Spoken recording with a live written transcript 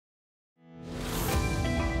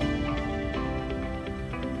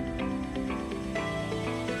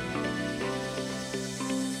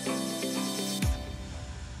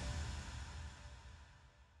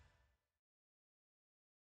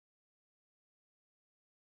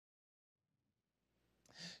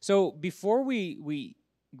So before we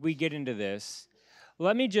get into this,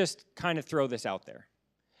 let me just kind of throw this out there.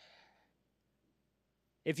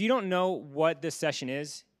 If you don't know what this session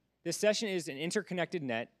is an interconnected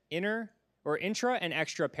net, intra and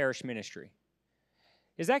extra parish ministry.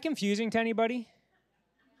 Is that confusing to anybody?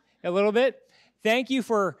 A little bit? Thank you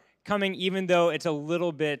for coming, even though it's a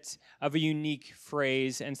little bit of a unique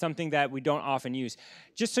phrase and something that we don't often use.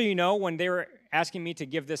 Just so you know, when they were asking me to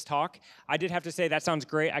give this talk, I did have to say, that sounds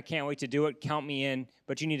great, I can't wait to do it, count me in,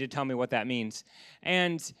 but you need to tell me what that means.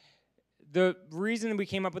 And the reason we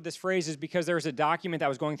came up with this phrase is because there was a document that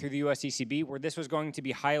was going through the USCCB where this was going to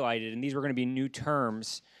be highlighted, and these were going to be new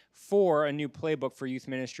terms for a new playbook for youth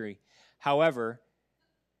ministry. However,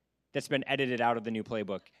 that's been edited out of the new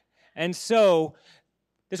playbook. And so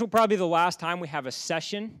this will probably be the last time we have a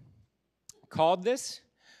session called this,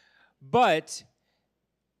 but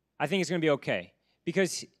I think it's going to be okay,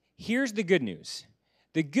 because here's the good news.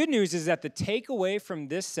 The good news is that the takeaway from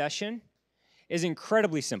this session is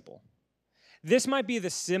incredibly simple. This might be the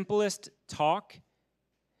simplest talk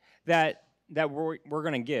that we're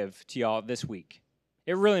going to give to y'all this week.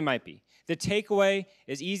 It really might be. The takeaway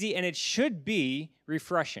is easy, and it should be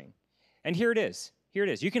refreshing. And here it is. Here it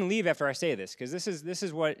is. You can leave after I say this, because this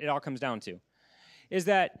is what it all comes down to, is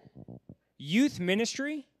that youth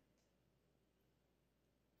ministry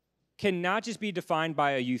cannot just be defined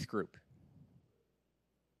by a youth group.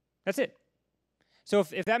 That's it. So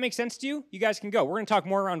if that makes sense to you, you guys can go. We're going to talk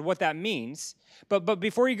more around what that means. But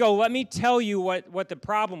before you go, let me tell you what the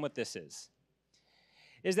problem with this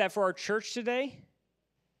is that for our church today,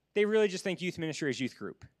 they really just think youth ministry is youth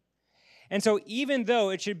group. And so even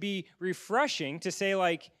though it should be refreshing to say,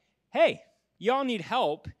 like, hey, y'all need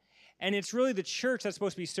help, and it's really the church that's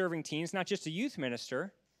supposed to be serving teens, not just a youth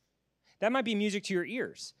minister, that might be music to your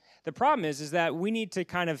ears. The problem is that we need to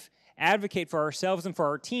kind of advocate for ourselves and for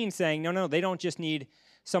our teens, saying, no, they don't just need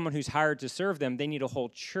someone who's hired to serve them. They need a whole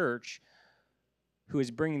church who is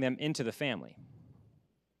bringing them into the family.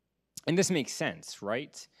 And this makes sense,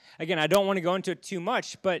 right? Again, I don't want to go into it too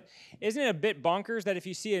much, but isn't it a bit bonkers that if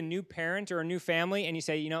you see a new parent or a new family and you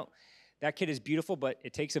say, that kid is beautiful, but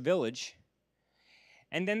it takes a village,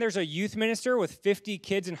 and then there's a youth minister with 50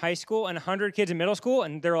 kids in high school and 100 kids in middle school,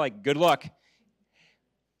 and they're like, good luck.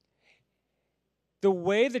 The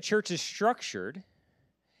way the church is structured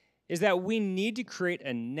is that we need to create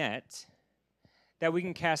a net that we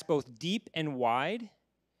can cast both deep and wide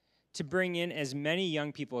to bring in as many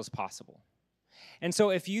young people as possible. And so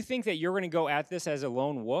if you think that you're going to go at this as a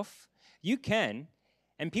lone wolf, you can,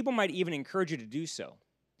 and people might even encourage you to do so.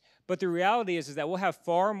 But the reality is that we'll have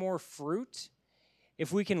far more fruit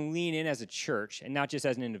if we can lean in as a church and not just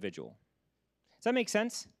as an individual. Does that make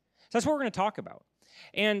sense? So that's what we're going to talk about.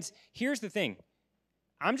 And here's the thing.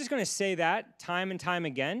 I'm just going to say that time and time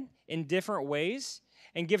again in different ways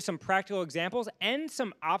and give some practical examples and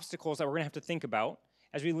some obstacles that we're going to have to think about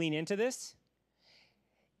as we lean into this.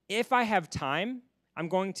 If I have time, I'm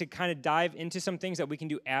going to kind of dive into some things that we can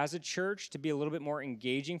do as a church to be a little bit more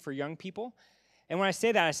engaging for young people. And when I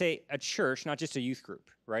say that, I say a church, not just a youth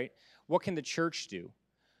group, right? What can the church do?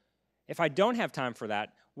 If I don't have time for that,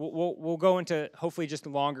 we'll go into hopefully just a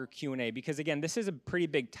longer Q&A, because again, this is a pretty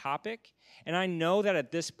big topic, and I know that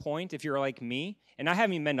at this point, if you're like me, and I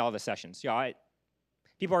haven't even been to all the sessions,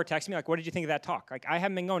 people are texting me like, what did you think of that talk? Like, I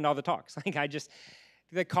haven't been going to all the talks.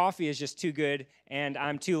 The coffee is just too good, and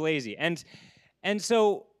I'm too lazy. And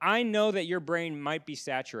so I know that your brain might be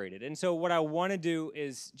saturated, and so what I want to do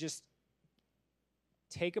is just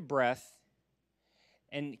take a breath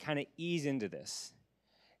and kind of ease into this.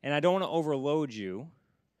 And I don't want to overload you,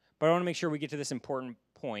 but I want to make sure we get to this important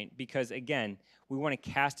point, because, again, we want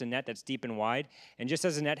to cast a net that's deep and wide. And just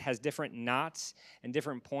as a net has different knots and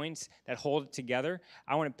different points that hold it together,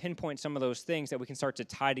 I want to pinpoint some of those things that we can start to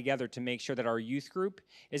tie together to make sure that our youth group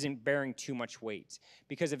isn't bearing too much weight.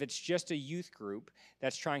 Because if it's just a youth group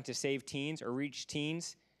that's trying to save teens or reach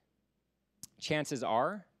teens, chances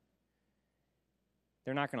are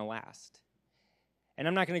they're not going to last. And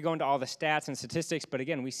I'm not going to go into all the stats and statistics, but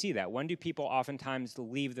again, we see that. When do people oftentimes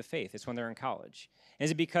leave the faith? It's when they're in college. Is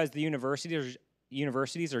it because the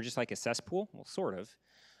universities are just like a cesspool? Well, sort of.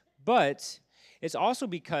 But it's also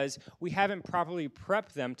because we haven't properly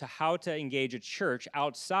prepped them to how to engage a church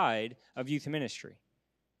outside of youth ministry.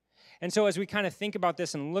 And so as we kind of think about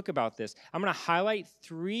this and look about this, I'm going to highlight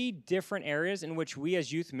 3 different areas in which we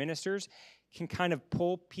as youth ministers can kind of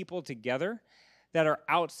pull people together that are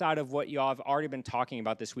outside of what y'all have already been talking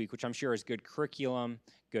about this week, which I'm sure is good curriculum,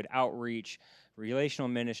 good outreach, relational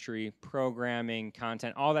ministry, programming,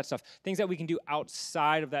 content, all that stuff. Things that we can do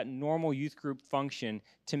outside of that normal youth group function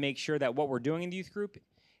to make sure that what we're doing in the youth group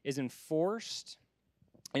is enforced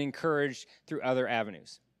and encouraged through other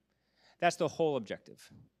avenues. That's the whole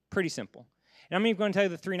objective. Pretty simple. And I'm even going to tell you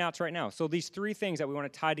the 3 knots right now. So these 3 things that we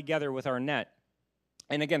want to tie together with our net,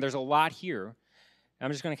 and again, there's a lot here.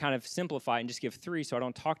 I'm just going to kind of simplify and just give 3 so I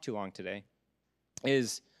don't talk too long today,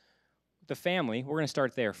 is the family. We're going to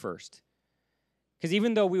start there first. Because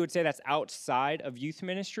even though we would say that's outside of youth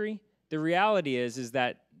ministry, the reality is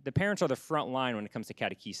that the parents are the front line when it comes to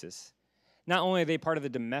catechesis. Not only are they part of the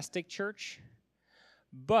domestic church,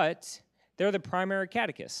 but they're the primary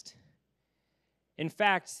catechist. In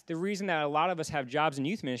fact, the reason that a lot of us have jobs in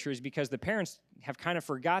youth ministry is because the parents have kind of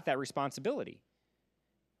forgot that responsibility,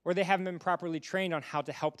 or they haven't been properly trained on how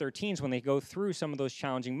to help their teens when they go through some of those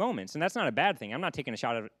challenging moments. And that's not a bad thing. I'm not taking a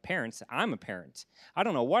shot at parents. I'm a parent. I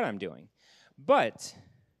don't know what I'm doing. But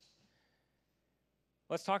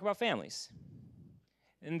let's talk about families.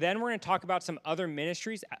 And then we're going to talk about some other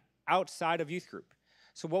ministries outside of youth group.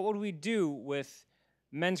 So what would we do with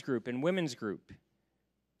men's group and women's group,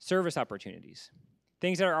 service opportunities,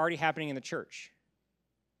 things that are already happening in the church?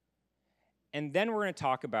 And then we're going to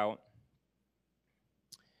talk about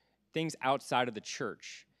things outside of the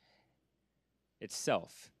church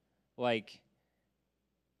itself, like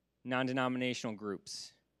non-denominational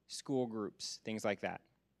groups, school groups, things like that.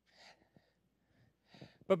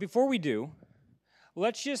 But before we do,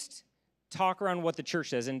 let's just talk around what the church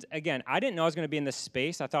says. And again, I didn't know I was going to be in this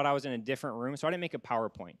space. I thought I was in a different room, so I didn't make a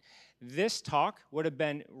PowerPoint. This talk would have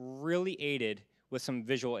been really aided with some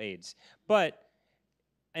visual aids. But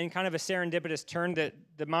in kind of a serendipitous turn, that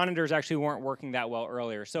the monitors actually weren't working that well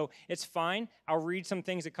earlier. So it's fine. I'll read some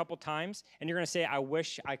things a couple times, and you're going to say, I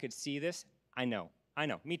wish I could see this. I know,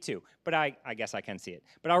 me too. But I guess I can see it.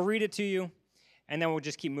 But I'll read it to you, and then we'll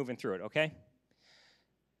just keep moving through it, okay?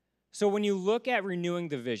 So when you look at renewing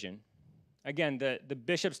the vision, again, the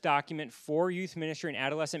bishop's document for youth ministry and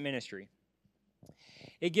adolescent ministry,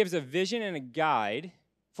 it gives a vision and a guide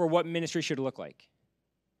for what ministry should look like.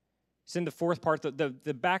 It's in the 4th part,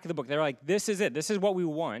 the back of the book. They're like, this is it. This is what we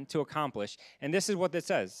want to accomplish. And this is what it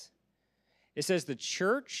says. It says the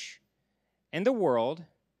church and the world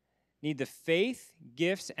need the faith,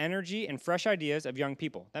 gifts, energy, and fresh ideas of young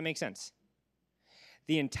people. That makes sense.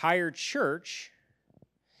 The entire church,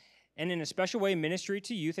 and in a special way, ministry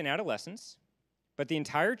to youth and adolescents, but the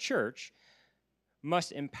entire church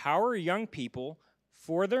must empower young people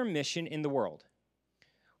for their mission in the world.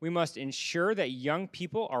 We must ensure that young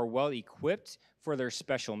people are well equipped for their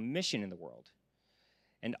special mission in the world.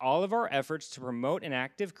 And all of our efforts to promote an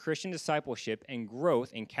active Christian discipleship and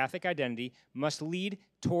growth in Catholic identity must lead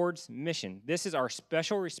towards mission. This is our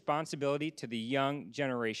special responsibility to the young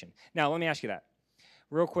generation. Now, let me ask you that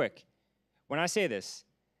real quick. When I say this,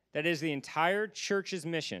 that is the entire church's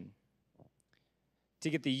mission to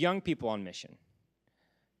get the young people on mission.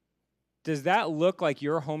 Does that look like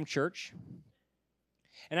your home church?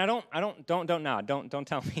 And don't nod. Don't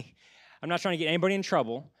tell me. I'm not trying to get anybody in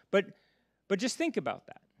trouble, but just think about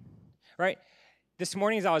that, right? This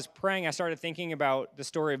morning as I was praying, I started thinking about the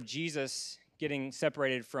story of Jesus getting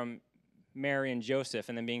separated from Mary and Joseph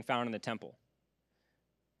and then being found in the temple.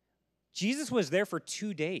 Jesus was there for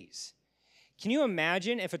 2 days. Can you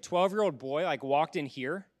imagine if a 12-year-old boy walked in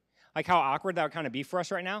here? Like how awkward that would kind of be for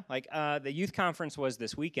us right now? The youth conference was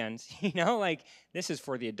this weekend, this is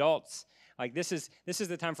for the adults. This is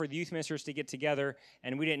the time for the youth ministers to get together,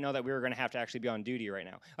 and we didn't know that we were going to have to actually be on duty right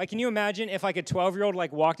now. Can you imagine if a 12-year-old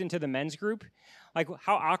walked into the men's group?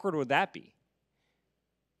 How awkward would that be?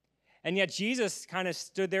 And yet Jesus kind of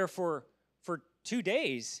stood there for 2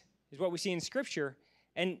 days, is what we see in Scripture,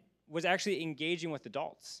 and was actually engaging with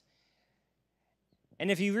adults. And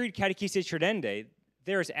if you read Catechesis Tradendae,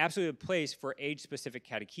 there is absolutely a place for age-specific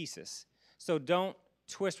catechesis. So don't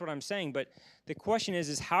twist what I'm saying, but the question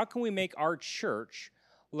is how can we make our church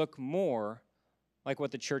look more like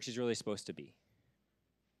what the church is really supposed to be?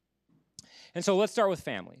 And so let's start with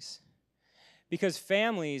families, because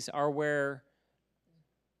families are where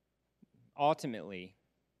ultimately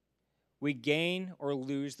we gain or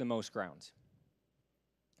lose the most ground.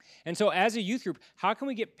 And so as a youth group, how can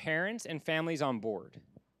we get parents and families on board?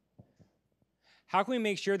 How can we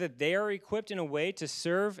make sure that they are equipped in a way to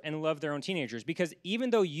serve and love their own teenagers? Because even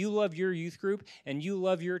though you love your youth group and you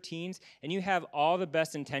love your teens and you have all the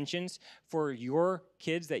best intentions for your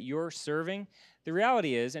kids that you're serving, the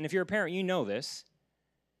reality is, and if you're a parent, you know this,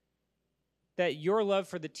 that your love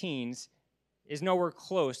for the teens is nowhere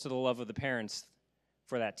close to the love of the parents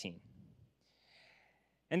for that teen.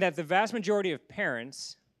 And that the vast majority of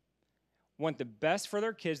parents want the best for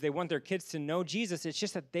their kids. They want their kids to know Jesus. It's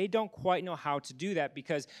just that they don't quite know how to do that,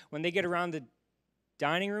 because when they get around the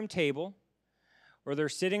dining room table or they're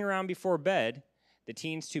sitting around before bed, the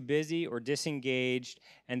teen's too busy or disengaged,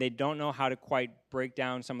 and they don't know how to quite break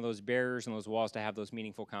down some of those barriers and those walls to have those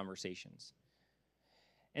meaningful conversations.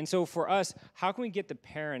 And so for us, how can we get the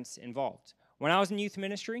parents involved? When I was in youth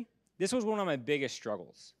ministry, this was one of my biggest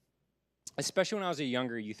struggles, especially when I was a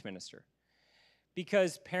younger youth minister,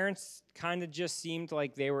 because parents kind of just seemed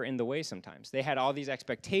like they were in the way sometimes. They had all these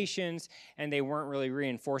expectations, and they weren't really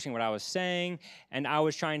reinforcing what I was saying, and I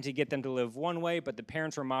was trying to get them to live one way, but the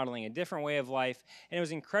parents were modeling a different way of life, and it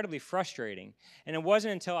was incredibly frustrating. And it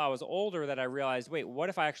wasn't until I was older that I realized, wait, what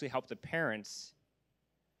if I actually help the parents?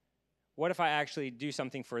 What if I actually do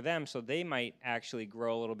something for them so they might actually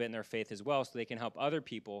grow a little bit in their faith as well, so they can help other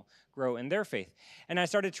people grow in their faith? And I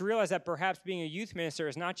started to realize that perhaps being a youth minister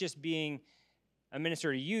is not just being a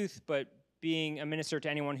minister to youth, but being a minister to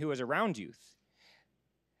anyone who is around youth.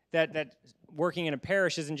 That working in a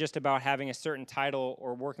parish isn't just about having a certain title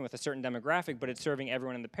or working with a certain demographic, but it's serving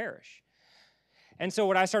everyone in the parish. And so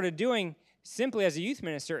what I started doing simply as a youth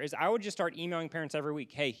minister is I would just start emailing parents every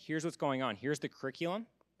week. Hey, here's what's going on. Here's the curriculum.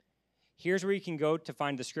 Here's where you can go to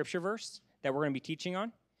find the scripture verse that we're going to be teaching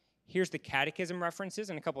on. Here's the catechism references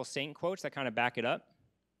and a couple of saint quotes that kind of back it up.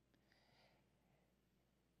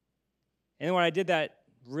 And then when I did that,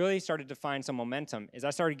 really started to find some momentum, is I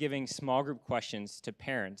started giving small group questions to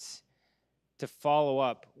parents to follow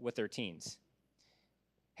up with their teens.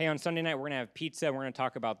 Hey, on Sunday night, we're going to have pizza. We're going to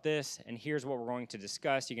talk about this, and here's what we're going to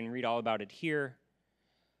discuss. You can read all about it here.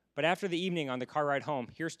 But after the evening, on the car ride home,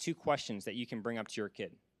 here's 2 questions that you can bring up to your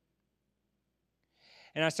kid.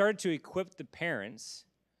 And I started to equip the parents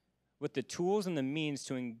with the tools and the means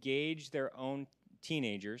to engage their own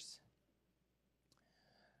teenagers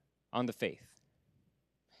on the faith.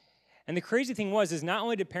 And the crazy thing is not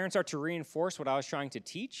only did parents start to reinforce what I was trying to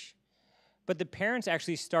teach, but the parents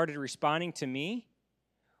actually started responding to me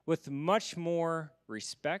with much more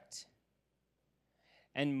respect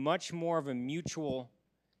and much more of a mutual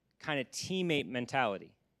kind of teammate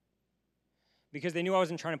mentality. Because they knew I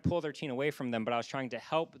wasn't trying to pull their teen away from them, but I was trying to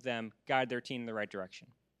help them guide their teen in the right direction.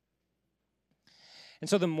 And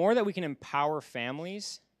so the more that we can empower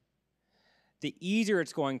families, the easier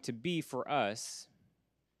it's going to be for us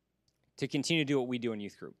to continue to do what we do in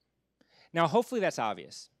youth group. Now, hopefully that's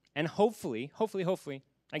obvious. And hopefully,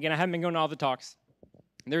 again, I haven't been going to all the talks.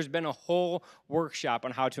 There's been a whole workshop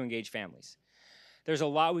on how to engage families. There's a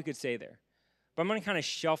lot we could say there. But I'm going to kind of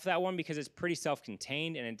shelf that one because it's pretty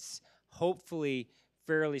self-contained and it's hopefully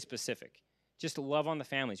fairly specific. Just love on the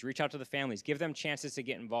families. Reach out to the families. Give them chances to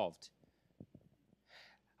get involved.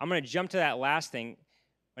 I'm going to jump to that last thing,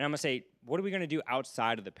 and I'm going to say, what are we going to do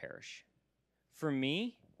outside of the parish? For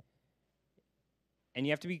me, and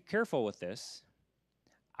you have to be careful with this,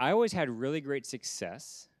 I always had really great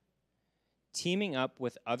success teaming up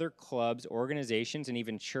with other clubs, organizations, and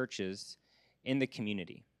even churches in the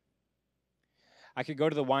community. I could go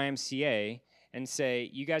to the YMCA and say,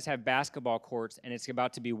 you guys have basketball courts, and it's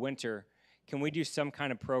about to be winter. Can we do some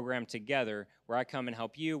kind of program together where I come and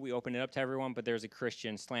help you? We open it up to everyone, but there's a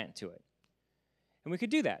Christian slant to it. And we could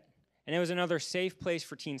do that. And it was another safe place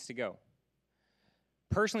for teens to go.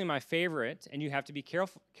 Personally, my favorite, and you have to be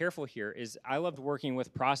careful here, is I loved working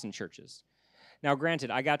with Protestant churches. Now,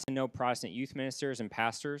 granted, I got to know Protestant youth ministers and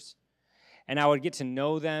pastors, and I would get to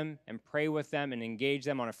know them and pray with them and engage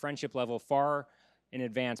them on a friendship level far in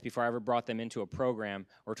advance before I ever brought them into a program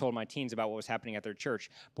or told my teens about what was happening at their church.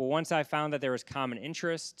 But once I found that there was common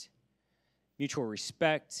interest, mutual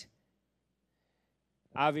respect,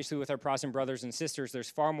 obviously with our Protestant brothers and sisters, there's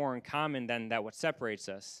far more in common than that what separates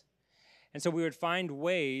us. And so we would find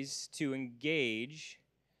ways to engage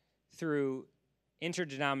through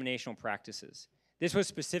interdenominational practices. This was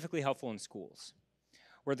specifically helpful in schools,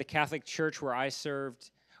 where the Catholic Church where I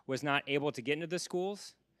served was not able to get into the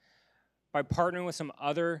schools. By partnering with some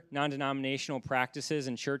other non-denominational practices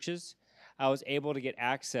and churches, I was able to get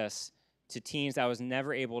access to teens I was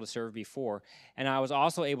never able to serve before. And I was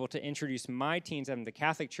also able to introduce my teens in the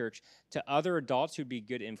Catholic Church to other adults who'd be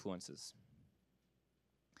good influences.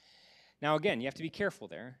 Now, again, you have to be careful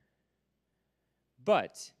there.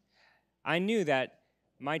 But I knew that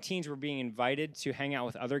my teens were being invited to hang out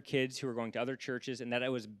with other kids who were going to other churches, and that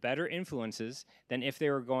it was better influences than if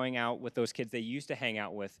they were going out with those kids they used to hang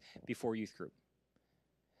out with before youth group.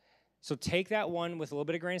 So take that one with a little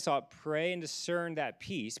bit of grain of salt, pray and discern that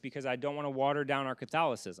piece, because I don't want to water down our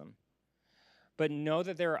Catholicism. But know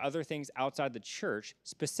that there are other things outside the church.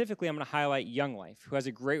 Specifically, I'm going to highlight Young Life, who has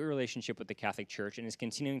a great relationship with the Catholic Church and is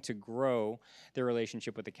continuing to grow their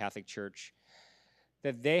relationship with the Catholic Church,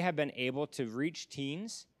 that they have been able to reach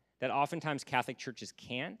teens that oftentimes Catholic churches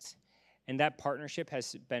can't, And that partnership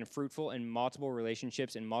has been fruitful in multiple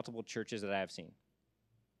relationships in multiple churches that I have seen.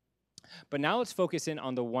 But now let's focus in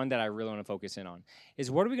on the one that I really want to focus in on, is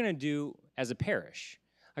what are we going to do as a parish?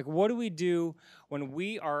 Like, what do we do when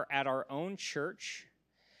we are at our own church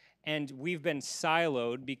and we've been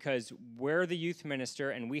siloed because we're the youth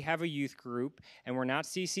minister and we have a youth group and we're not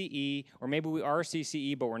CCE, or maybe we are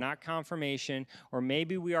CCE but we're not confirmation, or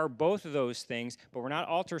maybe we are both of those things but we're not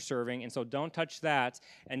altar serving, and so don't touch that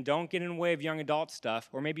and don't get in the way of young adult stuff,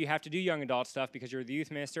 or maybe you have to do young adult stuff because you're the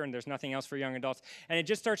youth minister and there's nothing else for young adults, and it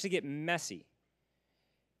just starts to get messy.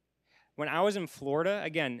 When I was in Florida,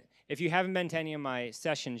 again, if you haven't been to any of my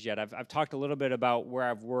sessions yet, I've talked a little bit about where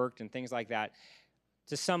I've worked and things like that.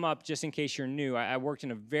 To sum up, just in case you're new, I worked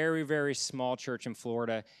in a very, very small church in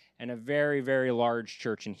Florida and a very, very large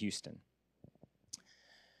church in Houston.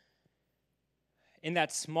 In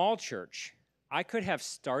that small church, I could have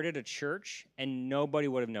started a church and nobody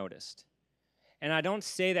would have noticed. And I don't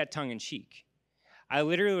say that tongue-in-cheek. I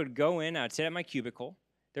literally would go in, I'd sit at my cubicle.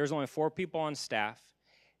 There was only 4 people on staff.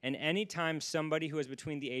 And anytime somebody who was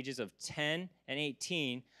between the ages of 10 and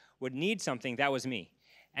 18 would need something, that was me.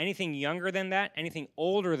 Anything younger than that, anything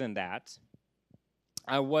older than that,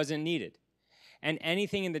 I wasn't needed. And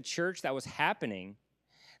anything in the church that was happening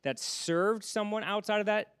that served someone outside of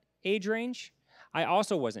that age range, I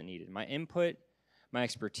also wasn't needed. My input, my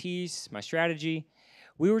expertise, my strategy,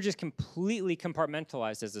 we were just completely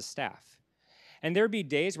compartmentalized as a staff. And there would be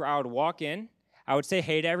days where I would walk in, I would say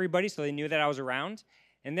hey to everybody so they knew that I was around,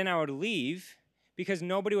 and then I would leave because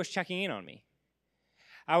nobody was checking in on me.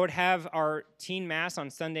 I would have our teen mass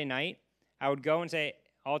on Sunday night. I would go and say,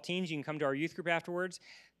 all teens, you can come to our youth group afterwards.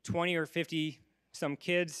 20 or 50 some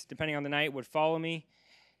kids, depending on the night, would follow me.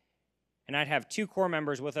 And I'd have 2 core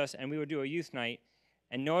members with us, and we would do a youth night.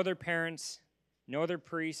 And no other parents, no other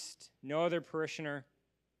priest, no other parishioner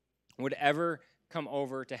would ever come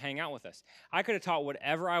over to hang out with us. I could have taught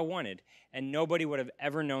whatever I wanted, and nobody would have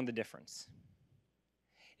ever known the difference.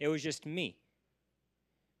 It was just me.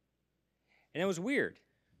 And it was weird,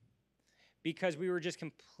 because we were just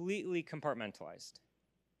completely compartmentalized.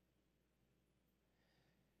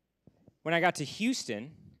 When I got to Houston,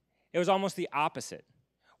 it was almost the opposite,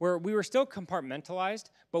 where we were still compartmentalized,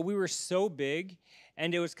 but we were so big,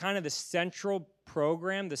 and it was kind of the central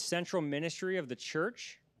program, the central ministry of the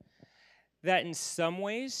church, that in some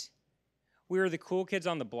ways, we were the cool kids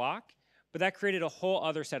on the block, but that created a whole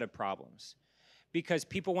other set of problems, because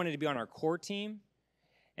people wanted to be on our core team,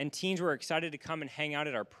 and teens were excited to come and hang out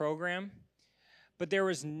at our program. But there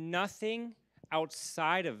was nothing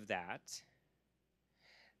outside of that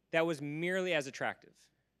that was merely as attractive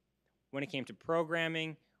when it came to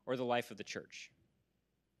programming or the life of the church.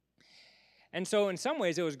 And so in some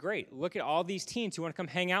ways it was great. Look at all these teens who want to come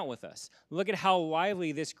hang out with us. Look at how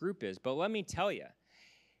lively this group is. But let me tell you,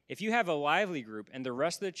 if you have a lively group and the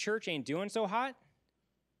rest of the church ain't doing so hot,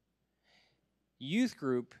 youth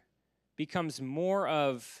group becomes more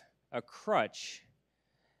of a crutch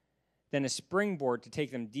than a springboard to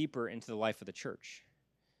take them deeper into the life of the church.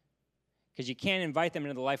 Because you can't invite them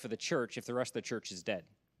into the life of the church if the rest of the church is dead.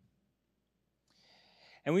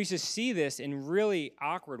 And we used to see this in really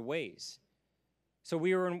awkward ways. So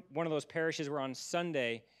we were in one of those parishes where on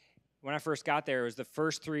Sunday, when I first got there, it was the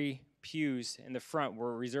first 3 pews in the front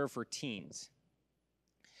were reserved for teens.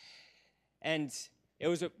 And it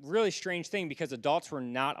was a really strange thing because adults were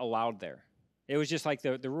not allowed there. It was just like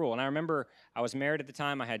the rule. And I remember I was married at the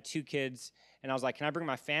time. I had 2 kids. And I was like, can I bring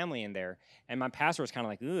my family in there? And my pastor was kind of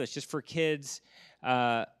like, ooh, it's just for kids. And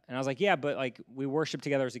I was like, yeah, but like we worship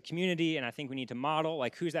together as a community, and I think we need to model.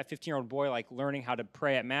 Like, who's that 15-year-old boy like learning how to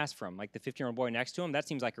pray at Mass from? Like the 15-year-old boy next to him? That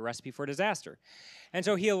seems like a recipe for disaster. And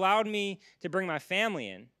so he allowed me to bring my family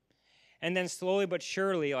in. And then slowly but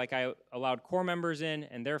surely, like I allowed core members in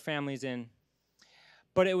and their families in.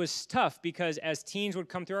 But it was tough because as teens would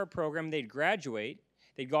come through our program, they'd graduate,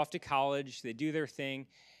 they'd go off to college, they'd do their thing,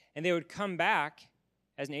 and they would come back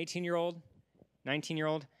as an 18-year-old,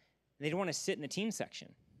 19-year-old, and they'd want to sit in the teen section.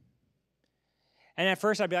 And at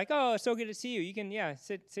first I'd be like, oh, it's so good to see you. You can,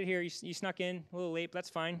 sit here. You snuck in a little late, but that's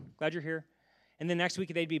fine. Glad you're here. And the next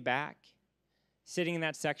week they'd be back sitting in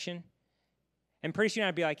that section. And pretty soon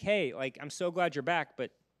I'd be like, hey, like, I'm so glad you're back,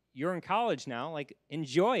 but you're in college now. Like,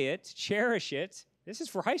 enjoy it, cherish it. This is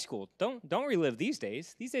for high school. Don't relive these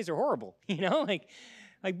days. These days are horrible,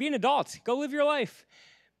 Like be an adult. Go live your life.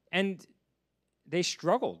 And they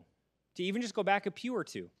struggled to even just go back a pew or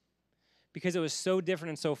 2 because it was so different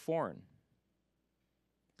and so foreign.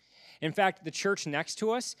 In fact, the church next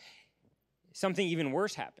to us, something even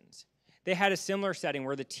worse happens. They had a similar setting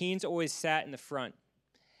where the teens always sat in the front,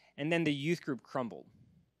 and then the youth group crumbled.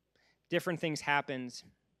 different things happened.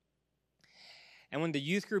 And when the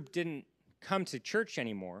youth group didn't come to church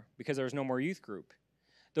anymore because there was no more youth group,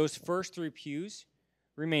 those first 3 pews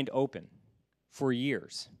remained open for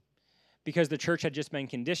years because the church had just been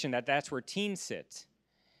conditioned that that's where teens sit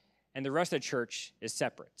and the rest of the church is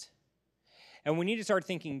separate. And we need to start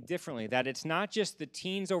thinking differently, that it's not just the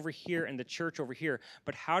teens over here and the church over here,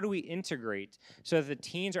 but how do we integrate so that the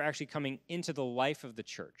teens are actually coming into the life of the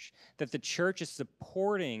church, that the church is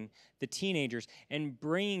supporting the teenagers and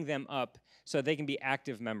bringing them up so that they can be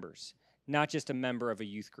active members, not just a member of a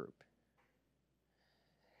youth group.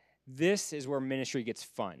 This is where ministry gets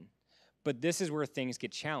fun, but this is where things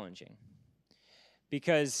get challenging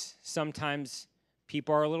because sometimes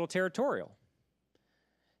people are a little territorial.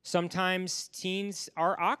 Sometimes teens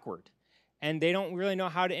are awkward, and they don't really know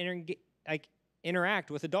how to interact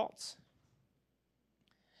with adults.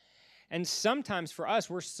 And sometimes for us,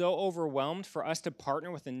 we're so overwhelmed for us to partner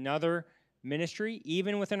with another ministry,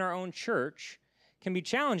 even within our own church, can be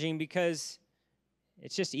challenging because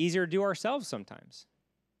it's just easier to do ourselves sometimes.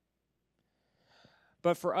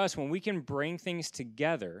 But for us, when we can bring things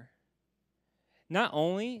together, not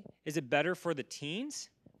only is it better for the teens,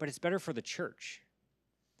 but it's better for the church.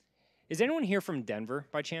 Is anyone here from Denver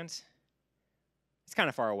by chance? It's kind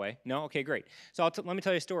of far away. No? Okay, great. So let me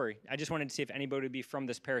tell you a story. I just wanted to see if anybody would be from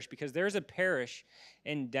this parish because there's a parish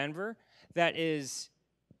in Denver that is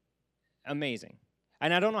amazing.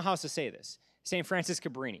 And I don't know how else to say this. St. Francis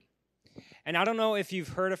Cabrini. And I don't know if you've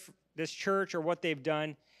heard of this church or what they've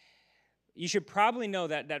done. You should probably know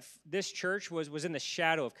that this church was in the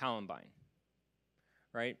shadow of Columbine,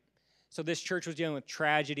 right? So this church was dealing with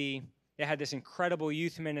tragedy. They had this incredible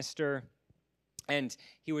youth minister, and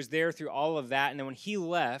he was there through all of that. And then when he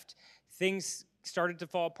left, things started to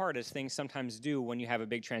fall apart, as things sometimes do when you have a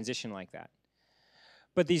big transition like that.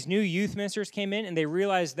 But these new youth ministers came in, and they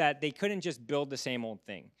realized that they couldn't just build the same old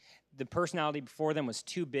thing. The personality before them was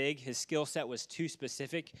too big. His skill set was too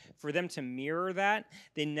specific. For them to mirror that,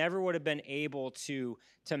 they never would have been able to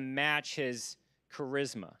match his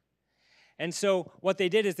charisma. And so what they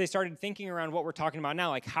did is they started thinking around what we're talking about now,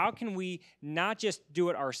 like how can we not just do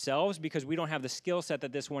it ourselves because we don't have the skill set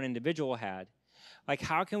that this one individual had. Like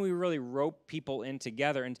how can we really rope people in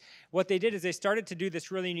together? And what they did is they started to do this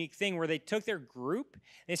really unique thing where they took their group and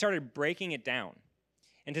they started breaking it down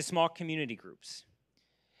into small community groups.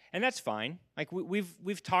 And that's fine. Like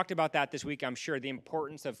we've talked about that this week, I'm sure, the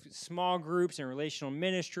importance of small groups and relational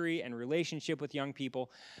ministry and relationship with young people.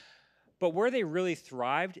 But where they really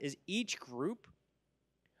thrived is each group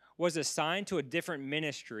was assigned to a different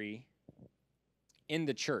ministry in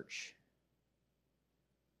the church.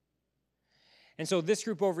 And so this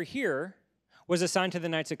group over here was assigned to the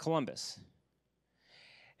Knights of Columbus.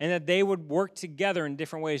 And that they would work together in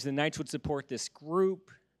different ways. The Knights would support this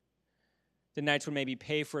group. The Knights would maybe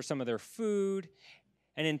pay for some of their food.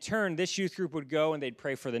 And in turn, this youth group would go and they'd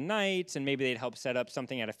pray for the Knights, and maybe they'd help set up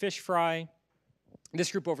something at a fish fry.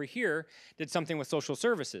 This group over here did something with social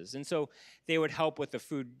services. And so they would help with the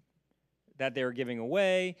food that they were giving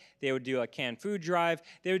away. They would do a canned food drive.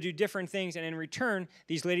 They would do different things. And in return,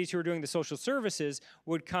 these ladies who were doing the social services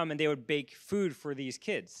would come and they would bake food for these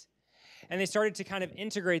kids. And they started to kind of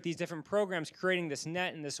integrate these different programs, creating this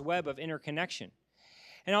net and this web of interconnection.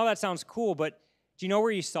 And all that sounds cool, but do you know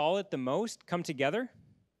where you saw it the most come together?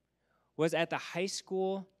 Was at the high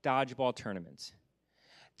school dodgeball tournament.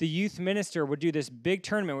 The youth minister would do this big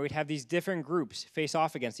tournament where we'd have these different groups face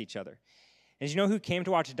off against each other. And you know who came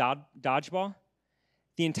to watch dodgeball?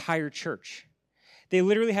 The entire church. They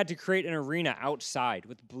literally had to create an arena outside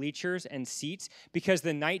with bleachers and seats because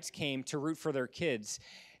the Knights came to root for their kids,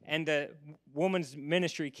 and the women's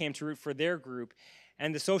ministry came to root for their group,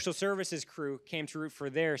 and the social services crew came to root for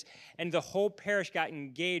theirs. And the whole parish got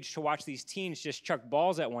engaged to watch these teens just chuck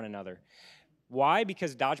balls at one another. Why?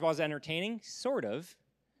 Because dodgeball is entertaining? Sort of.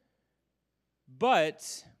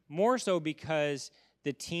 But more so because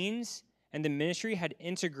the teens and the ministry had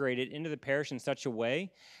integrated into the parish in such a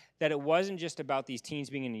way that it wasn't just about these teens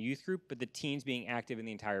being in a youth group, but the teens being active in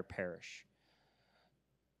the entire parish.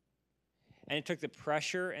 And it took the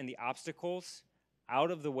pressure and the obstacles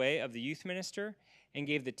out of the way of the youth minister and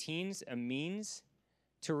gave the teens a means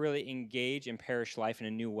to really engage in parish life in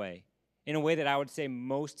a new way, in a way that I would say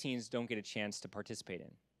most teens don't get a chance to participate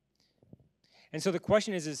in. And so the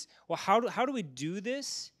question is well, how do we do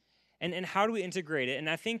this, and how do we integrate it? And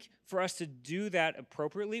I think for us to do that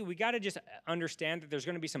appropriately, we got to just understand that there's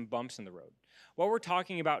going to be some bumps in the road. What we're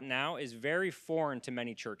talking about now is very foreign to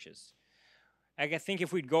many churches. I think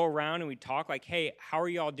if we'd go around and we'd talk like, hey, how are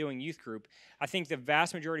you all doing youth group? I think the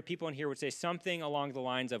vast majority of people in here would say something along the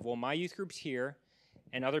lines of, well, my youth group's here,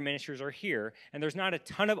 and other ministers are here, and there's not a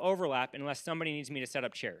ton of overlap unless somebody needs me to set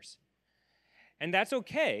up chairs. And that's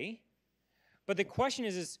okay, but the question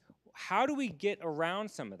is how do we get around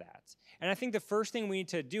some of that? And I think the first thing we need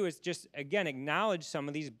to do is just, again, acknowledge some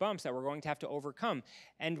of these bumps that we're going to have to overcome.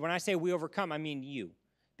 And when I say we overcome, I mean you.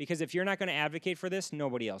 Because if you're not going to advocate for this,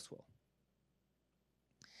 nobody else will.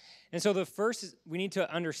 And so the first is we need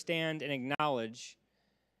to understand and acknowledge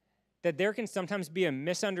that there can sometimes be a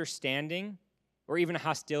misunderstanding or even a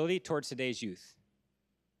hostility towards today's youth.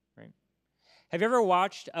 Right? Have you ever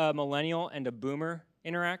watched a millennial and a boomer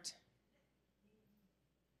interact?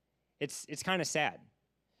 It's kind of sad.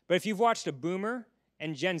 But if you've watched a boomer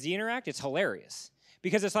and Gen Z interact, it's hilarious.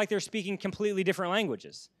 Because it's like they're speaking completely different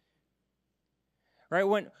languages. Right?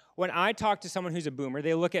 When I talk to someone who's a boomer,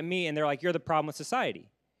 they look at me and they're like, you're the problem with society.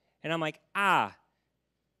 And I'm like, kind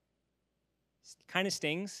of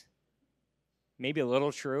stings. Maybe a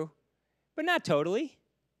little true, but not totally.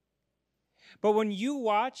 But when you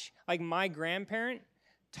watch, like, my grandparent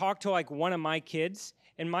talk to, like, one of my kids,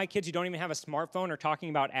 and my kids who don't even have a smartphone are talking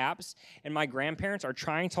about apps, and my grandparents are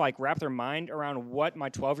trying to, like, wrap their mind around what my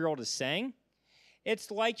 12-year-old is saying, it's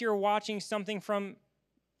like you're watching something from,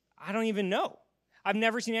 I don't even know. I've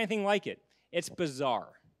never seen anything like it. It's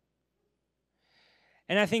bizarre.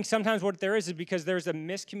 And I think sometimes what there is because there's a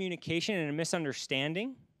miscommunication and a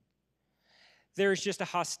misunderstanding. There's just a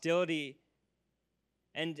hostility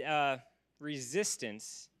and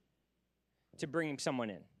resistance to bringing someone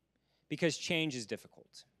in because change is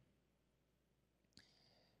difficult.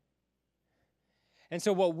 And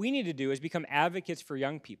so what we need to do is become advocates for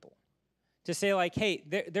young people to say, like, hey,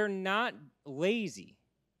 they're not lazy.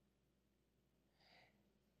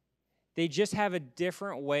 They just have a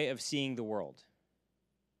different way of seeing the world.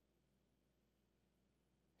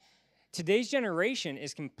 Today's generation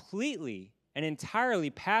is completely and entirely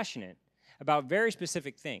passionate about very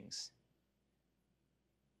specific things.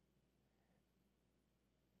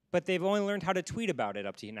 But they've only learned how to tweet about it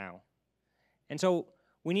up to now. And so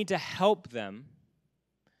we need to help them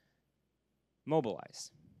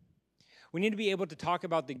mobilize. We need to be able to talk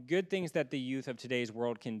about the good things that the youth of today's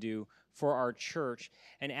world can do for our church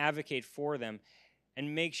and advocate for them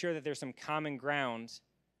and make sure that there's some common ground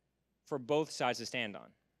for both sides to stand on.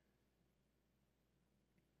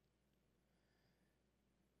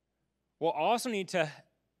 We'll also need to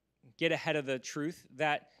get ahead of the truth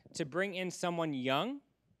that to bring in someone young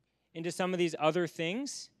into some of these other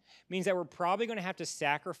things means that we're probably going to have to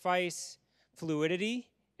sacrifice fluidity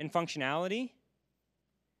and functionality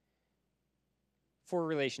for a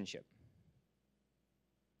relationship.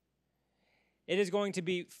 It is going to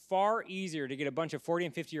be far easier to get a bunch of 40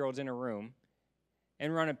 and 50-year-olds in a room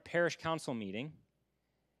and run a parish council meeting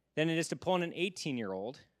than it is to pull in an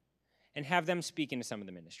 18-year-old and have them speak into some of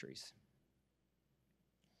the ministries.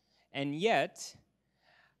 And yet,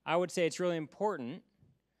 I would say it's really important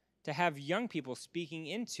to have young people speaking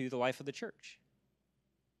into the life of the church.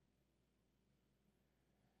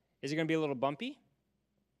 Is it going to be a little bumpy?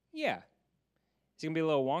 Yeah. Is it going to be a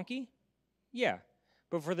little wonky? Yeah.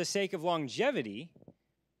 But for the sake of longevity,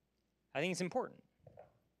 I think it's important.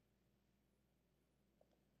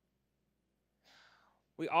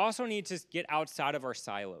 We also need to get outside of our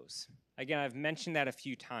silos. Again, I've mentioned that a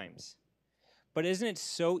few times. But isn't it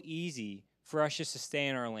so easy for us just to stay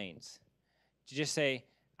in our lanes? To just say,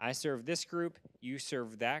 I serve this group, you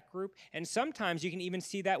serve that group. And sometimes you can even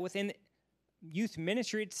see that within youth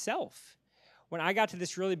ministry itself. When I got to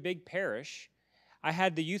this really big parish, I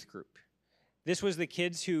had the youth group. This was the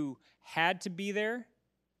kids who had to be there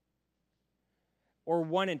or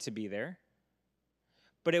wanted to be there.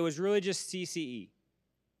 But it was really just CCE.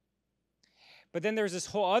 But then there was this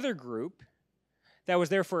whole other group that was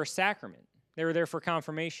there for a sacrament. They were there for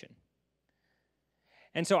confirmation.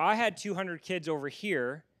 And so I had 200 kids over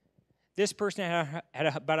here. This person had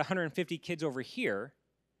about 150 kids over here.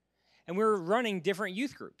 And we were running different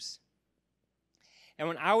youth groups. And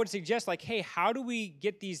when I would suggest, like, hey, how do we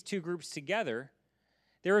get these two groups together?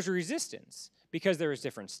 There was resistance because there was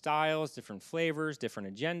different styles, different flavors,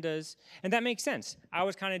 different agendas. And that makes sense. I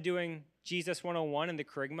was kind of doing Jesus 101 in the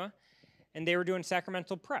Kerygma, and they were doing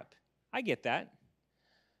sacramental prep. I get that.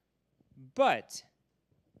 But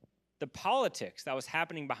the politics that was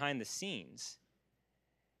happening behind the scenes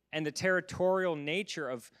and the territorial nature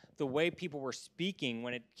of the way people were speaking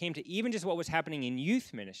when it came to even just what was happening in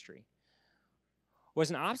youth ministry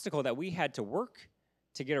was an obstacle that we had to work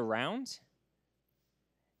to get around.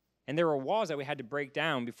 And there were walls that we had to break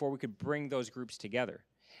down before we could bring those groups together.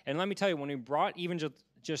 And let me tell you, when we brought even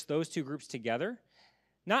just those two groups together,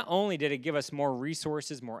 not only did it give us more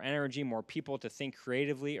resources, more energy, more people to think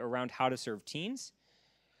creatively around how to serve teens,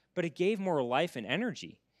 but it gave more life and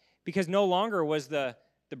energy because no longer was the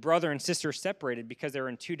brother and sister separated because they were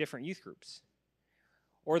in two different youth groups,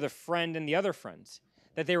 or the friend and the other friends,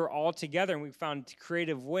 that they were all together, and we found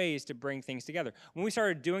creative ways to bring things together. When we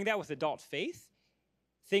started doing that with adult faith,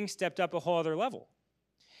 things stepped up a whole other level.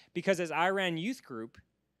 Because as I ran youth group,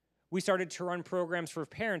 we started to run programs for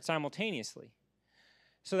parents simultaneously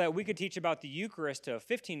so that we could teach about the Eucharist to a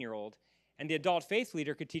 15-year-old, and the adult faith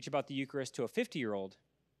leader could teach about the Eucharist to a 50-year-old.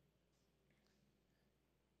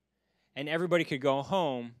 And everybody could go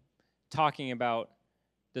home talking about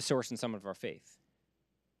the source and sum of our faith.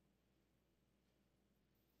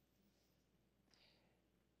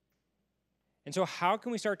 And so how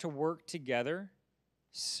can we start to work together,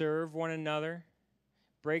 serve one another,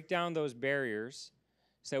 break down those barriers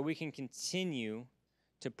so that we can continue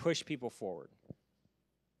to push people forward?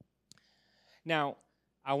 Now,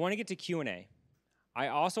 I want to get to Q&A. I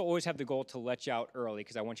also always have the goal to let you out early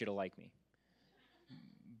because I want you to like me.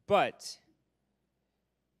 But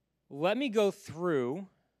let me go through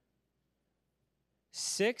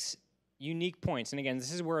 6 unique points. And again,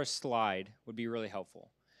 this is where a slide would be really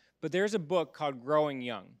helpful. But there's a book called Growing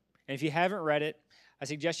Young. And if you haven't read it, I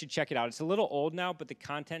suggest you check it out. It's a little old now, but the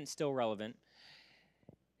content's still relevant.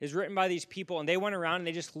 It's written by these people, and they went around and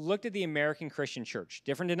they just looked at the American Christian church,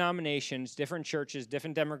 different denominations, different churches,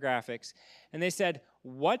 different demographics, and they said,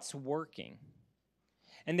 what's working?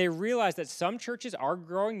 And they realized that some churches are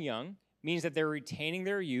growing young, means that they're retaining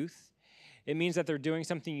their youth. It means that they're doing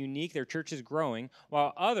something unique, their church is growing,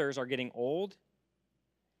 while others are getting old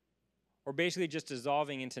or basically just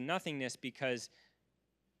dissolving into nothingness because,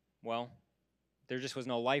 well, there just was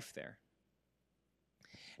no life there.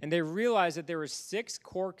 And they realized that there were 6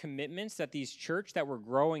 core commitments that these churches that were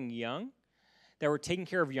growing young, that were taking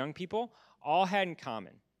care of young people, all had in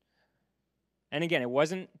common. And again, it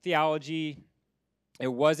wasn't theology, it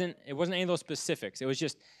wasn't any of those specifics. It was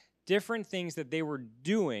just different things that they were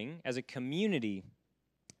doing as a community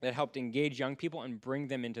that helped engage young people and bring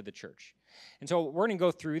them into the church. And so we're going to go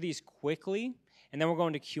through these quickly, and then we'll go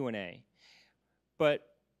into Q&A. But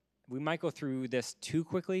we might go through this too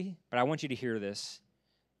quickly, but I want you to hear this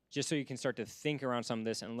just so you can start to think around some of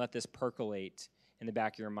this and let this percolate in the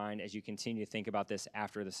back of your mind as you continue to think about this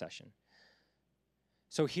after the session.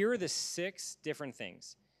 So here are the 6 different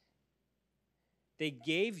things. They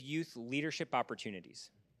gave youth leadership opportunities.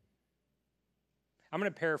 I'm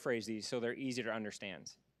going to paraphrase these so they're easier to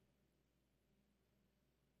understand.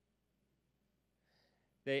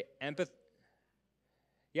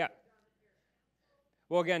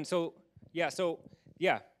 Well, again,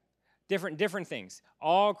 different things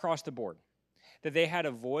all across the board. That they had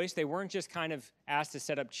a voice. They weren't just kind of asked to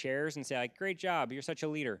set up chairs and say, like, great job, you're such a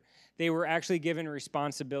leader. They were actually given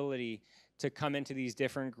responsibility to come into these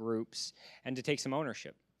different groups and to take some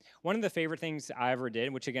ownership. One of the favorite things I ever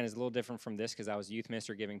did, which again is a little different from this because I was a youth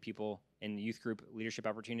minister giving people in youth group leadership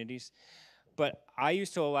opportunities, but I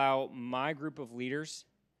used to allow my group of leaders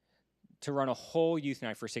to run a whole youth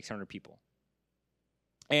night for 600 people.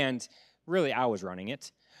 And really, I was running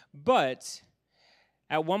it. But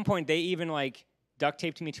at one point, they even duct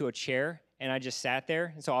taped me to a chair, and I just sat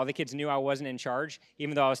there. And so all the kids knew I wasn't in charge,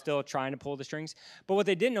 even though I was still trying to pull the strings. But what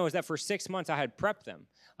they didn't know is that for 6 months, I had prepped them.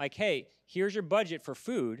 Like, hey, here's your budget for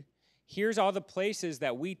food. Here's all the places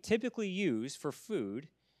that we typically use for food.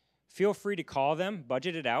 Feel free to call them,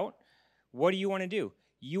 budget it out. What do you want to do?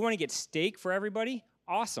 You want to get steak for everybody?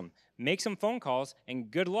 Awesome. Make some phone calls,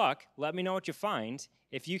 and good luck. Let me know what you find.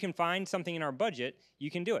 If you can find something in our budget,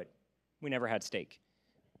 you can do it. We never had steak.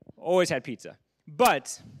 Always had pizza.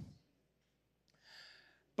 But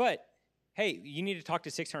hey, you need to talk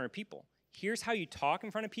to 600 people. Here's how you talk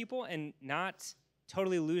in front of people and not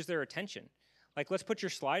totally lose their attention. Let's put your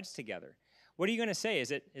slides together. What are you going to say?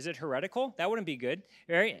 Is it heretical? That wouldn't be good,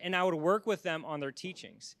 right? And I would work with them on their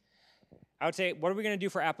teachings. I would say, what are we going to do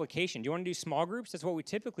for application? Do you want to do small groups? That's what we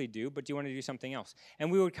typically do, but do you want to do something else?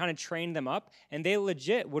 And we would kind of train them up, and they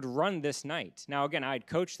legit would run this night. Now, again, I'd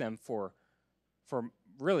coach them for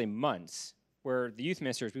really months, where the youth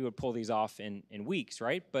ministers, we would pull these off in weeks,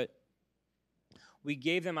 right? But we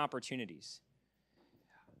gave them opportunities.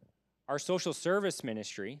 Our social service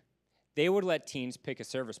ministry, they would let teens pick a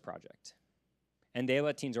service project, and they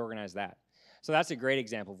let teens organize that. So that's a great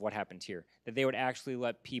example of what happened here, that they would actually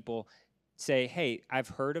let people say, hey, I've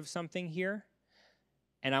heard of something here,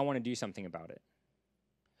 and I want to do something about it.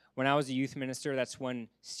 When I was a youth minister, that's when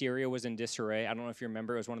Syria was in disarray. I don't know if you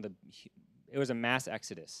remember, it was a mass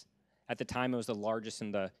exodus. At the time, it was the largest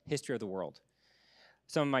in the history of the world.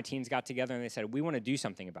 Some of my teens got together and they said, we want to do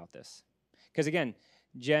something about this. Because again,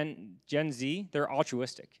 Gen Z, they're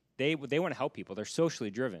altruistic. They want to help people. They're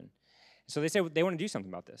socially driven. So they said they want to do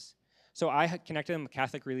something about this. So I connected them with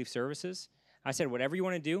Catholic Relief Services. I said, whatever you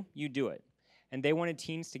want to do, you do it. And they wanted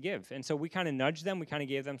teens to give. And so we kind of nudged them. We kind of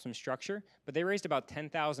gave them some structure. But they raised about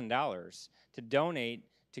 $10,000 to donate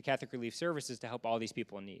to Catholic Relief Services to help all these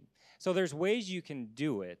people in need. So there's ways you can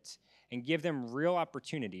do it and give them real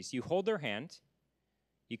opportunities. You hold their hand.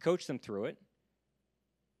 You coach them through it.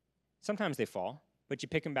 Sometimes they fall, but you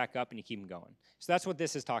pick them back up and you keep them going. So that's what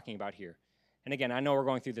this is talking about here. And again, I know we're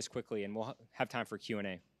going through this quickly, and we'll have time for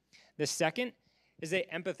Q&A. The second is they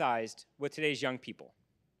empathized with today's young people.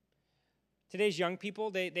 Today's young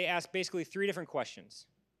people, they ask basically 3 different questions.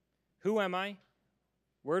 Who am I?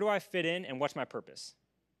 Where do I fit in? And what's my purpose?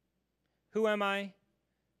 Who am I?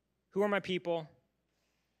 Who are my people?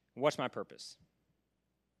 What's my purpose?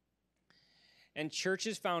 And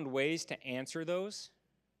churches found ways to answer those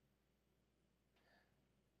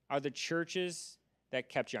are the churches that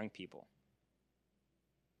kept young people.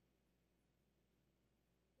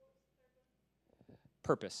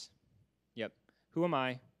 Purpose. Yep. Who am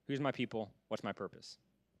I? Who's my people? What's my purpose?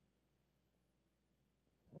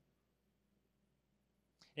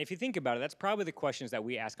 And if you think about it, that's probably the questions that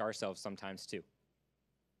we ask ourselves sometimes too.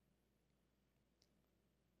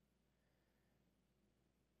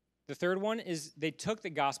 The third one is they took the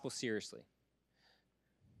gospel seriously.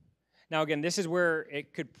 Now, again, this is where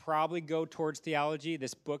it could probably go towards theology.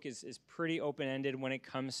 This book is pretty open-ended when it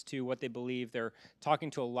comes to what they believe. They're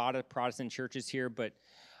talking to a lot of Protestant churches here, but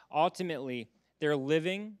ultimately, they're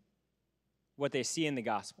living what they see in the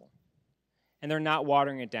gospel, and they're not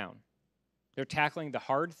watering it down. They're tackling the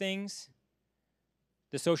hard things,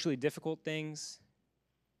 the socially difficult things,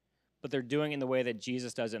 but they're doing it in the way that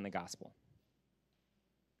Jesus does it in the gospel.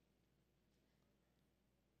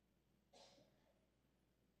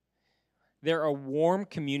 They're a warm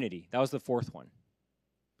community. That was the fourth one.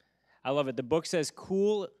 I love it. The book says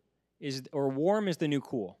warm is the new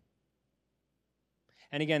cool.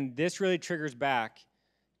 And again, this really triggers back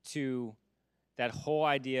to that whole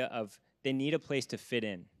idea of they need a place to fit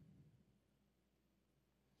in.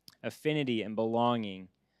 Affinity and belonging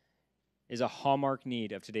is a hallmark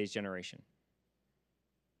need of today's generation.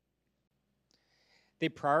 They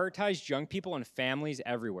prioritized young people and families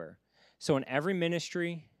everywhere. So in every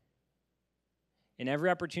ministry, in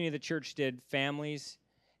every opportunity the church did, families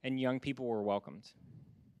and young people were welcomed.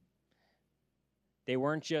 They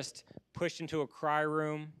weren't just pushed into a cry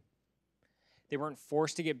room. They weren't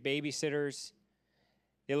forced to get babysitters.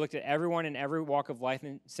 They looked at everyone in every walk of life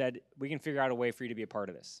and said, we can figure out a way for you to be a part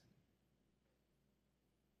of this.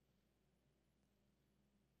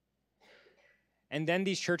 And then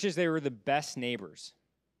these churches, they were the best neighbors.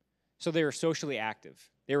 So they were socially active.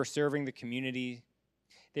 They were serving the community.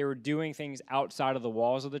 They were doing things outside of the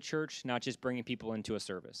walls of the church, not just bringing people into a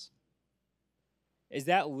service. Is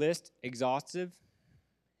that list exhaustive?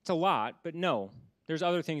 It's a lot, but no. There's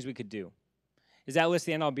other things we could do. Is that list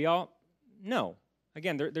the end-all be-all? No.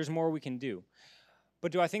 Again, there's more we can do.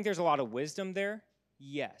 But do I think there's a lot of wisdom there?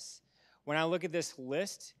 Yes. When I look at this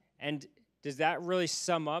list, and does that really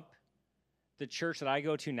sum up the church that I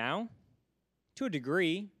go to now? To a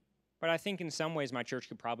degree, but I think in some ways my church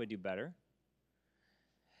could probably do better.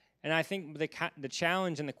 And I think the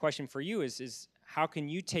challenge and the question for you is how can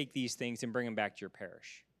you take these things and bring them back to your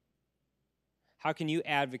parish? How can you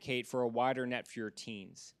advocate for a wider net for your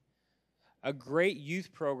teens? A great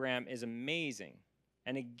youth program is amazing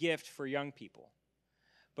and a gift for young people.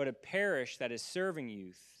 But a parish that is serving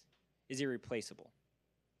youth is irreplaceable.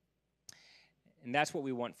 And that's what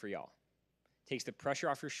we want for y'all. Takes the pressure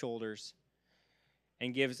off your shoulders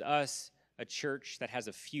and gives us a church that has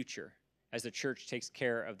a future as the church takes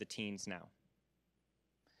care of the teens now.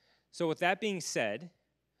 So with that being said,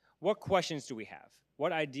 what questions do we have?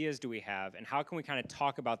 What ideas do we have? And how can we kind of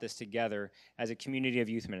talk about this together as a community of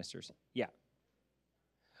youth ministers? Yeah.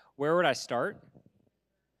 Where would I start?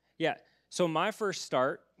 Yeah. So my first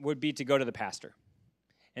start would be to go to the pastor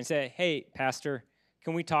and say, hey, pastor,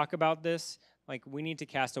 can we talk about this? Like, we need to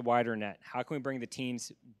cast a wider net. How can we bring the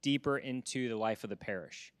teens deeper into the life of the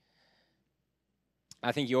parish?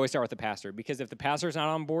 I think you always start with the pastor, because if the pastor's not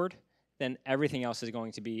on board, then everything else is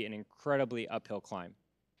going to be an incredibly uphill climb.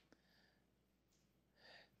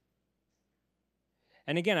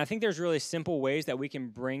 And again, I think there's really simple ways that we can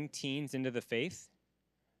bring teens into the faith.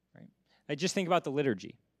 Right? Like, just think about the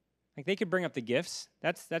liturgy. Like, they could bring up the gifts.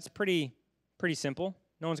 That's pretty simple.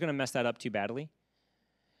 No one's going to mess that up too badly.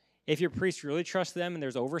 If your priest really trusts them and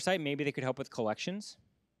there's oversight, maybe they could help with collections.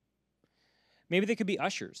 Maybe they could be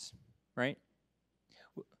ushers, right?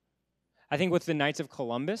 I think with the Knights of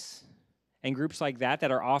Columbus, and groups like that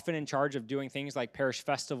are often in charge of doing things like parish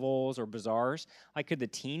festivals or bazaars. Like, could the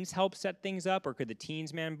teens help set things up, or could the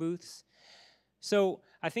teens man booths? So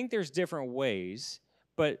I think there's different ways,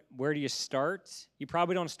 but where do you start? You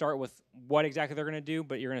probably don't start with what exactly they're going to do,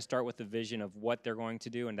 but you're going to start with the vision of what they're going to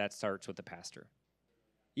do, and that starts with the pastor.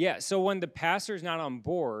 Yeah, so when the pastor's not on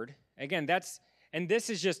board, again, and this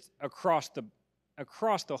is just across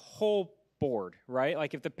the whole board, right?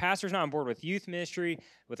 Like, if the pastor's not on board with youth ministry,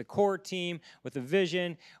 with a core team, with a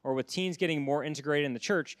vision, or with teens getting more integrated in the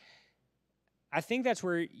church, I think that's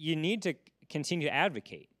where you need to continue to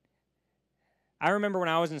advocate. I remember when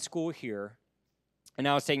I was in school here and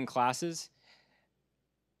I was taking classes,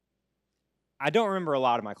 I don't remember a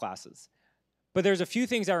lot of my classes, but there's a few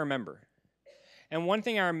things I remember. And one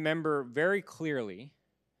thing I remember very clearly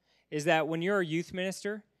is that when you're a youth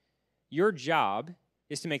minister, your job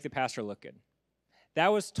is to make the pastor look good.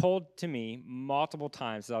 That was told to me multiple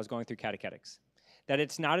times as I was going through catechetics, that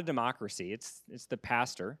it's not a democracy, it's the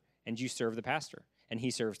pastor, and you serve the pastor, and he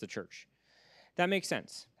serves the church. That makes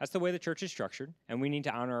sense. That's the way the church is structured, and we need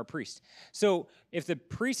to honor our priest. So if the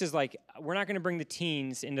priest is like, we're not going to bring the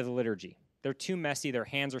teens into the liturgy, they're too messy, their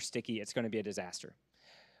hands are sticky, it's going to be a disaster.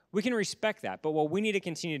 We can respect that, but what we need to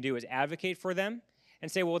continue to do is advocate for them and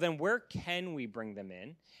say, well, then where can we bring them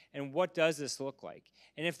in, and what does this look like?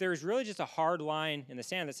 And if there's really just a hard line in the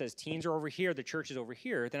sand that says teens are over here, the church is over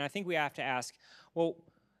here, then I think we have to ask, well,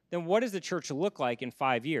 then what does the church look like in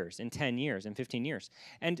 5 years, in 10 years, in 15 years?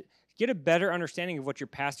 And get a better understanding of what your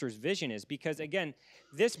pastor's vision is, because, again,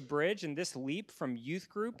 this bridge and this leap from youth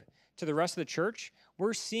group to the rest of the church,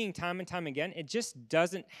 we're seeing time and time again, it just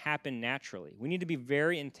doesn't happen naturally. We need to be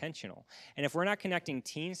very intentional. And if we're not connecting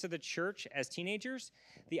teens to the church as teenagers,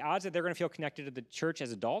 the odds that they're going to feel connected to the church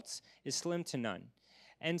as adults is slim to none.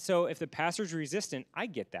 And so if the pastor's resistant, I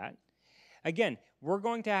get that. Again, we're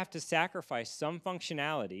going to have to sacrifice some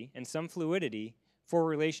functionality and some fluidity for a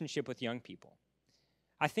relationship with young people.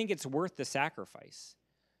 I think it's worth the sacrifice,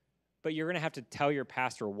 but you're going to have to tell your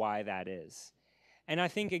pastor why that is. And I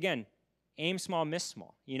think, again, aim small, miss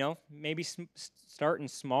small. Maybe start in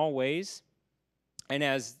small ways, and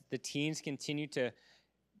as the teens continue to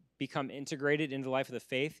become integrated into the life of the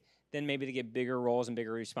faith, then maybe they get bigger roles and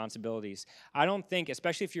bigger responsibilities. I don't think,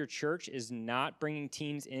 especially if your church is not bringing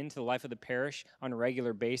teens into the life of the parish on a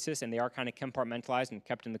regular basis, and they are kind of compartmentalized and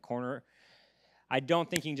kept in the corner, I don't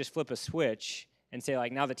think you can just flip a switch and say,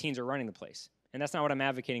 like, now the teens are running the place. And that's not what I'm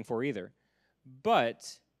advocating for either.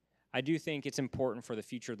 But I do think it's important for the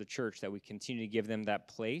future of the church that we continue to give them that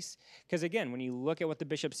place. Because, again, when you look at what the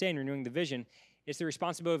bishop's saying, renewing the vision, it's the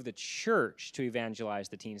responsibility of the church to evangelize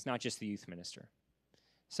the teens, not just the youth minister.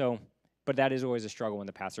 So, but that is always a struggle when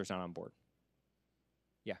the pastor's not on board.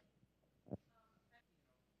 Yeah.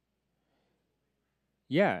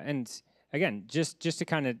 Yeah, and again, just to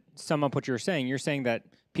kind of sum up what you're saying that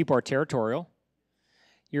people are territorial.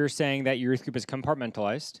 You're saying that your youth group is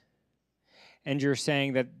compartmentalized. And you're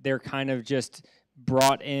saying that they're kind of just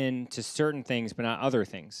brought in to certain things, but not other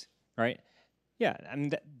things, right? Yeah, I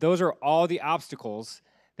mean, those are all the obstacles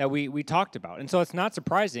that we talked about. And so it's not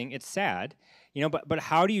surprising, it's sad, but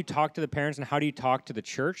how do you talk to the parents and how do you talk to the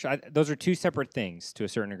church? Those are two separate things to a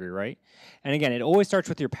certain degree, right? And again, it always starts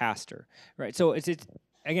with your pastor, right? So it's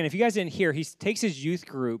again, if you guys didn't hear, he takes his youth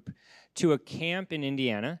group to a camp in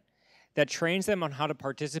Indiana that trains them on how to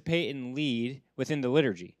participate and lead within the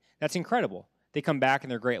liturgy. That's incredible. They come back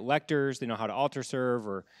and they're great lectors. They know how to altar serve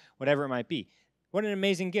or whatever it might be. What an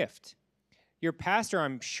amazing gift. Your pastor,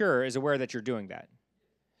 I'm sure, is aware that you're doing that.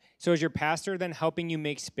 So is your pastor then helping you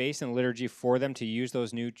make space in liturgy for them to use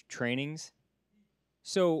those new trainings?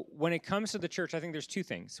 So when it comes to the church, I think there's two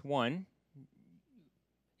things. One,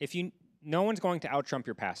 no one's going to out-trump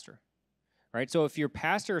your pastor, right? So if your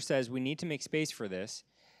pastor says we need to make space for this,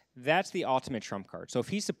 that's the ultimate trump card. So if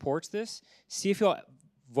he supports this, see if he'll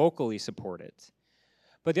vocally support it.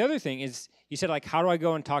 But the other thing is, you said, like, how do I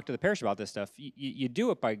go and talk to the parish about this stuff? You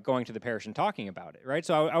do it by going to the parish and talking about it, right?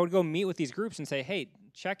 So I would go meet with these groups and say, hey,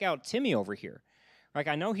 check out Timmy over here. Like,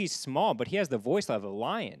 I know he's small, but he has the voice of a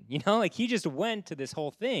lion, Like, he just went to this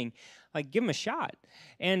whole thing. Like, give him a shot.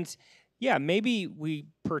 And, yeah, maybe we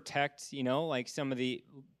protect, like, some of the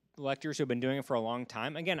lectors who have been doing it for a long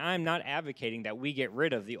time. Again, I'm not advocating that we get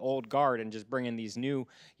rid of the old guard and just bring in these new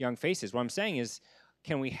young faces. What I'm saying is,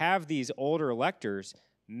 can we have these older lectors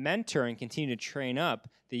mentor and continue to train up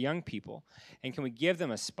the young people? And can we give them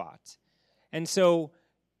a spot? And so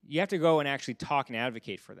you have to go and actually talk and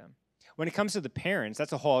advocate for them. When it comes to the parents,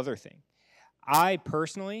 that's a whole other thing. I've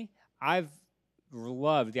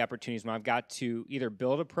loved the opportunities when I've got to either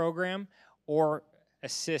build a program or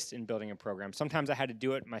assist in building a program. Sometimes I had to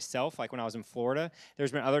do it myself, like when I was in Florida.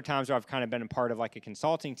 There's been other times where I've kind of been a part of like a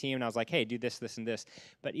consulting team, and I was like, hey, do this, this, and this.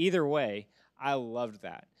 But either way, I loved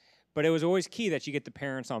that. But it was always key that you get the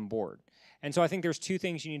parents on board. And so I think there's two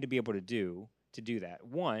things you need to be able to do that.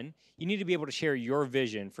 One, you need to be able to share your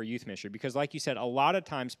vision for youth ministry, because like you said, a lot of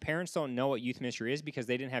times parents don't know what youth ministry is because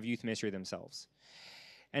they didn't have youth ministry themselves.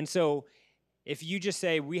 And so if you just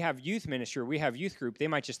say, we have youth ministry, we have youth group, they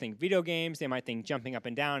might just think video games, they might think jumping up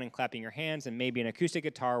and down and clapping your hands, and maybe an acoustic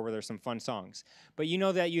guitar where there's some fun songs. But you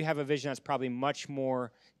know that you have a vision that's probably much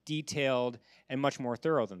more detailed and much more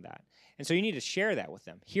thorough than that. And so you need to share that with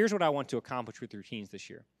them. Here's what I want to accomplish with your teens this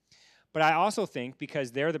year. But I also think,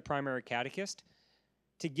 because they're the primary catechist,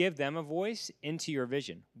 to give them a voice into your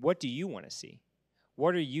vision. What do you want to see?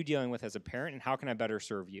 What are you dealing with as a parent, and how can I better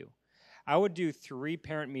serve you? I would do 3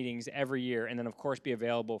 parent meetings every year, and then, of course, be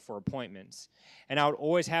available for appointments. And I would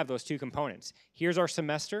always have those 2 components. Here's our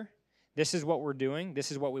semester. This is what we're doing.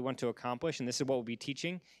 This is what we want to accomplish, and this is what we'll be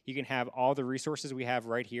teaching. You can have all the resources we have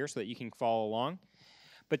right here so that you can follow along.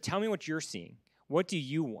 But tell me what you're seeing. What do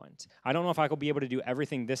you want? I don't know if I will be able to do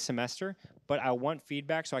everything this semester, but I want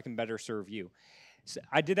feedback so I can better serve you. So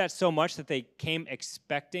I did that so much that they came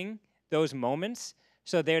expecting those moments,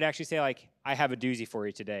 so they would actually say, like, I have a doozy for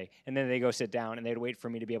you today. And then they go sit down, and they'd wait for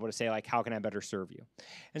me to be able to say, like, how can I better serve you?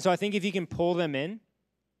 And so I think if you can pull them in,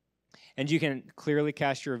 and you can clearly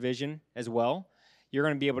cast your vision as well, you're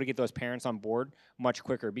going to be able to get those parents on board much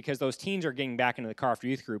quicker, because those teens are getting back into the car after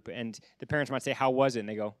youth group, and the parents might say, how was it? And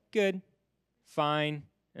they go, good, fine,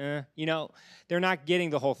 they're not getting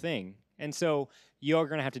the whole thing. And so you're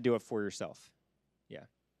going to have to do it for yourself. Yeah.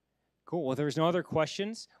 Cool. Well, if there's no other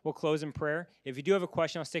questions, we'll close in prayer. If you do have a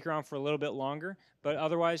question, I'll stick around for a little bit longer. But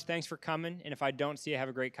otherwise, thanks for coming. And if I don't see you, have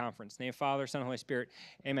a great conference. In the name of Father, Son, and Holy Spirit.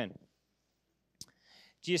 Amen.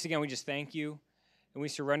 Jesus, again, we just thank you. And we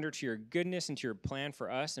surrender to your goodness and to your plan for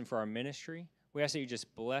us and for our ministry. We ask that you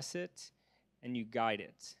just bless it and you guide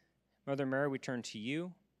it. Mother Mary, we turn to you.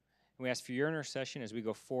 And we ask for your intercession as we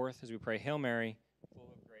go forth, as we pray, Hail Mary, full of